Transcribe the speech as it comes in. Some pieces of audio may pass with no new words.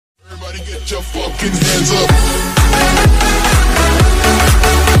Everybody get your fucking hands up.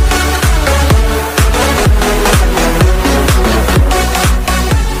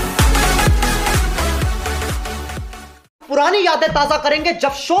 पुरानी यादें ताजा करेंगे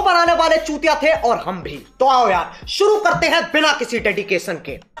जब शो बनाने वाले चूतिया थे और हम भी। तो आओ यार शुरू करते हैं बिना किसी डेडिकेशन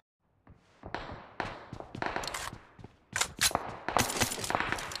के।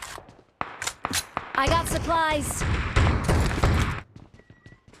 I got supplies.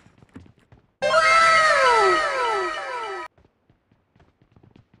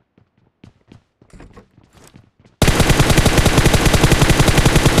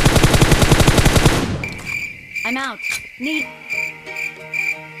 I'm out.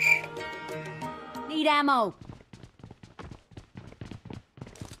 Need ammo.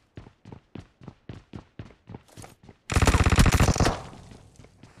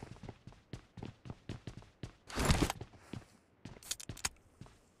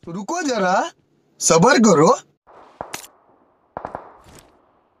 रुको जरा, सब्र करो।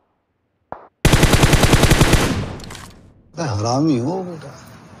 हरामी हो बेटा।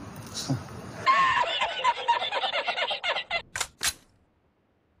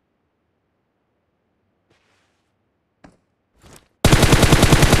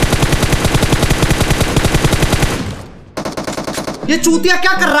 ये चूतिया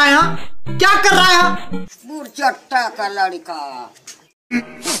क्या कर रहा है यहाँ? क्या कर रहा है यहाँ? चट्टा का लड़का।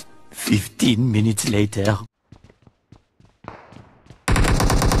 15 minutes later.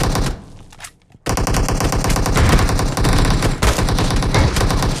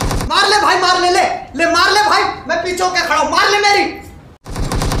 मार ले भाई, मार ले, मार ले भाई, मैं पीछे होके खड़ा हूं, मार ले मेरी।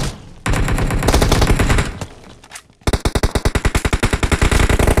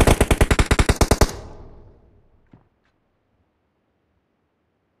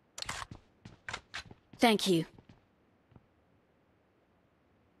 Thank you.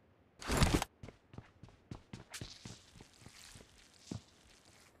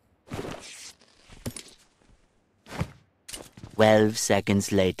 Twelve seconds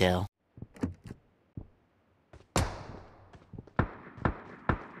later.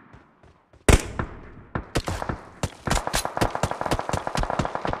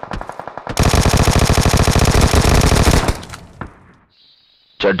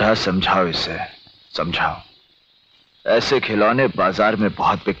 Chadha समझाओ इसे, समझाओ। ऐसे खिलौने बाजार में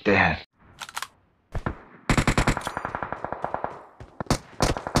बहुत बिकते हैं।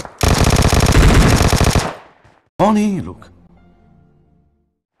 कौन है ये लोग?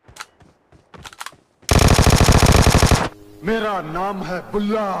 मेरा नाम है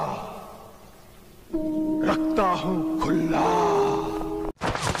बुल्ला, रखता हूं खुल्ला।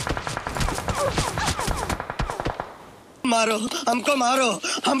 मारो हमको, मारो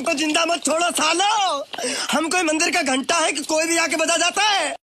हमको, जिंदा मत छोड़ो सालो। हम कोई मंदिर का घंटा है कि कोई भी आके बजा जाता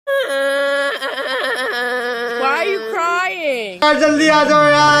है। Why are you crying? जल्दी आ जाओ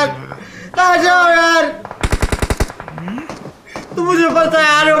यार, आ जाओ यार। तुम मुझे पता है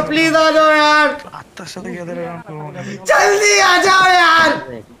यार, प्लीज आ जाओ यार, जल्दी आ जाओ यार।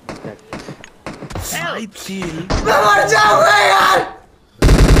 मैं मर जाऊंगा यार,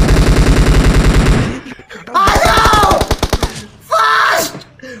 आ जाओ fast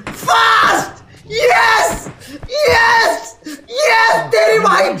fast. Yes yes yes, तेरी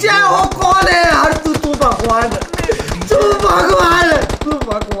भाई जय हो। कौन है यार तू भगवान, तू भगवान, तू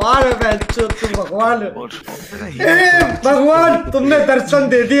भगवान है बच्चों, तू भगवान। भगवान तुमने दर्शन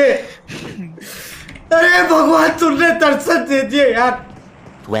दे दिए, अरे भगवान तुमने दर्शन दे दिए यार।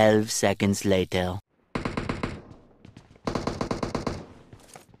 12 seconds later.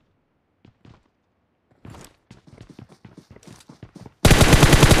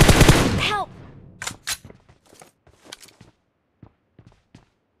 Help!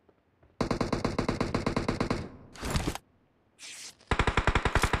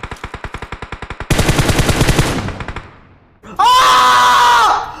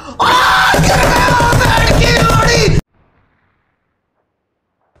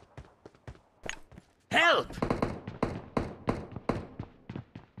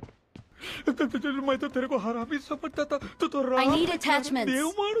 मैं तो तेरे को हरामी समझता था, तो I need attachments. देव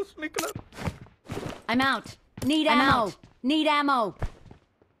मानुस निकला। I'm out. Need ammo. Need ammo.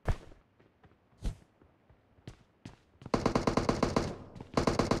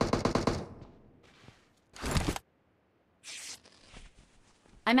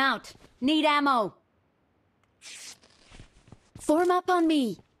 I'm out. Need ammo. Form up on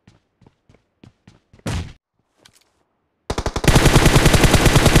me.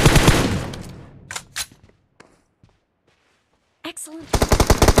 Excellent.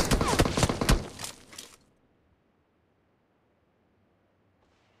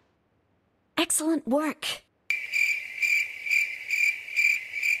 Excellent work.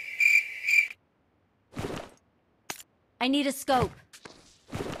 I need a scope.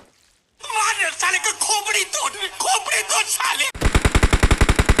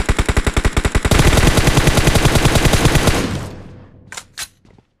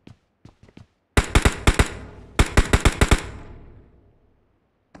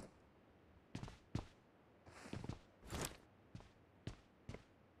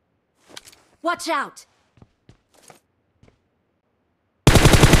 Watch out!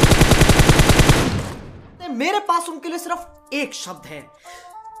 मेरे पास उनके लिए सिर्फ एक शब्द है,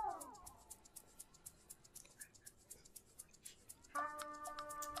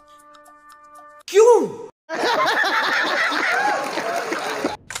 क्यों?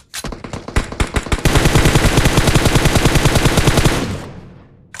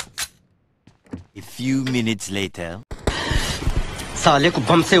 A few minutes later. साले को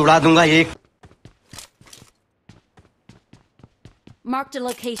बम से उड़ा दूंगा एक। Marked a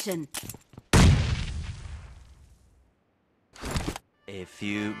location. A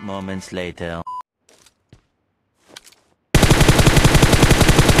few moments later.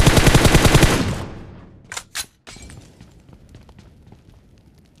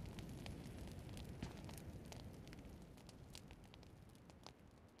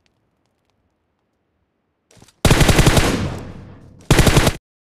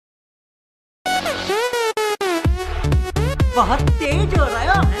 बहुत तेज हो रहा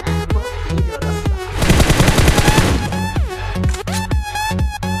है, बहुत तेज हो रहा है।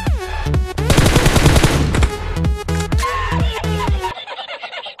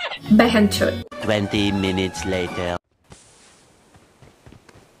 बहनचोद। 20 minutes later.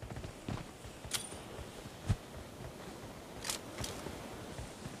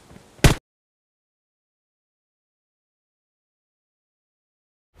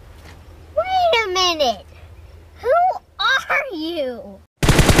 Wait a minute. Who are you?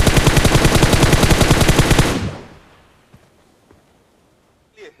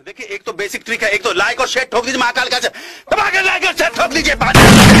 देखिए, एक तो बेसिक ट्रिक है, एक तो लाइक और शेयर ठोक दीजिए महाकाल का, दबा के लाइक और शेयर ठोक दीजिए।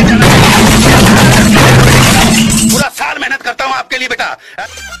 पूरा साल मेहनत करता हूँ आपके लिए बेटा।